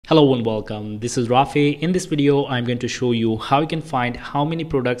Hello and welcome. This is Rafy. In this video, I'm going to show you how you can find how many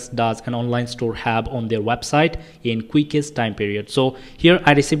products does an online store have on their website in quickest time period. So here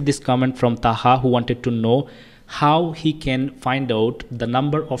I received this comment from Taha, who wanted to know how he can find out the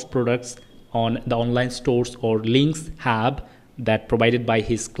number of products on the online stores or links have that provided by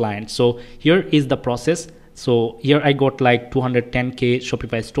his client. So here is the process. So here I got like 210k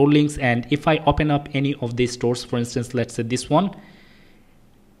Shopify store links, and if I open up any of these stores, for instance, let's say this one,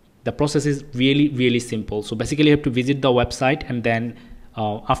 the process is really simple. So basically you have to visit the website, and then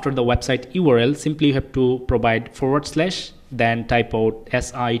after the website URL, simply you have to provide /, then type out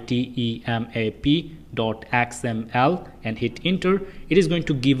SITEMAP.XML and hit enter. It is going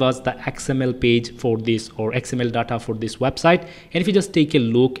to give us the XML page for this, or XML data for this website. And if you just take a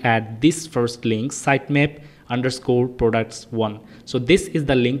look at this first link, sitemap_products1. So this is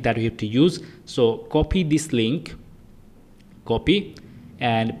the link that we have to use. So copy this link, copy,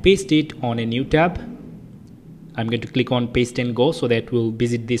 and paste it on a new tab. I'm going to click on paste and go, so that we'll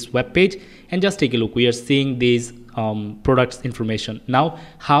visit this web page and just take a look. We are seeing these products information. Now,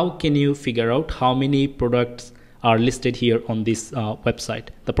 how can you figure out how many products are listed here on this website?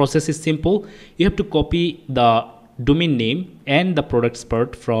 The process is simple. You have to copy the domain name and the products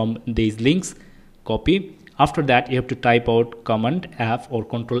part from these links. Copy. After that, you have to type out Command F or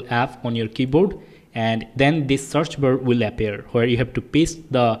Control F on your keyboard, and then this search bar will appear where you have to paste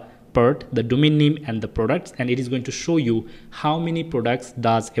the part, the domain name and the products, and it is going to show you how many products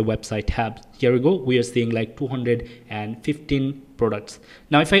does a website have. Here we go. We are seeing like 215 products.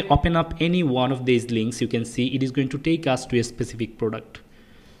 Now if I open up any one of these links, you can see it is going to take us to a specific product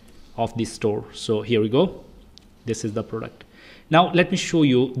of this store. So here we go. This is the product. Now let me show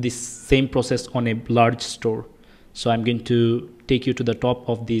you this same process on a large store. So I'm going to take you to the top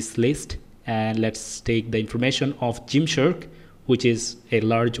of this list, and let's take the information of Gymshark, which is a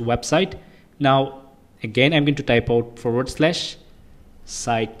large website. Now again, I'm going to type out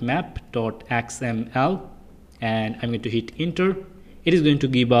 /sitemap.xml, and I'm going to hit enter. It is going to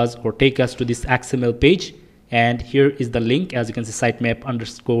give us or take us to this XML page, and here is the link. As you can see,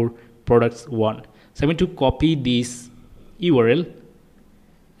 sitemap_products1. So I'm going to copy this URL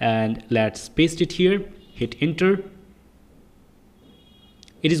and let's paste it here, hit enter.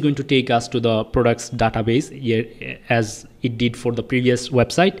 It is going to take us to the products database here, as it did for the previous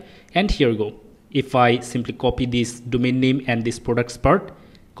website. And here we go. If I simply copy this domain name and this products part,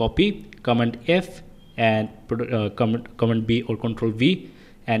 copy, Command F and Command B or Control V,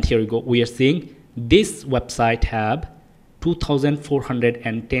 and here we go. We are seeing this website have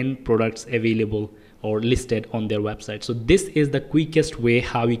 2,410 products available or listed on their website. So this is the quickest way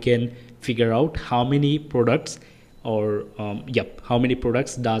how we can figure out how many products or how many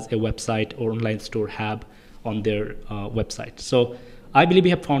products does a website or online store have on their website. So I believe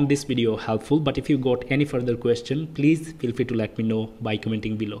you have found this video helpful, but if you got any further question, please feel free to let me know by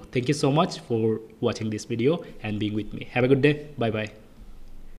commenting below. Thank you so much for watching this video and being with me. Have a good day. Bye bye.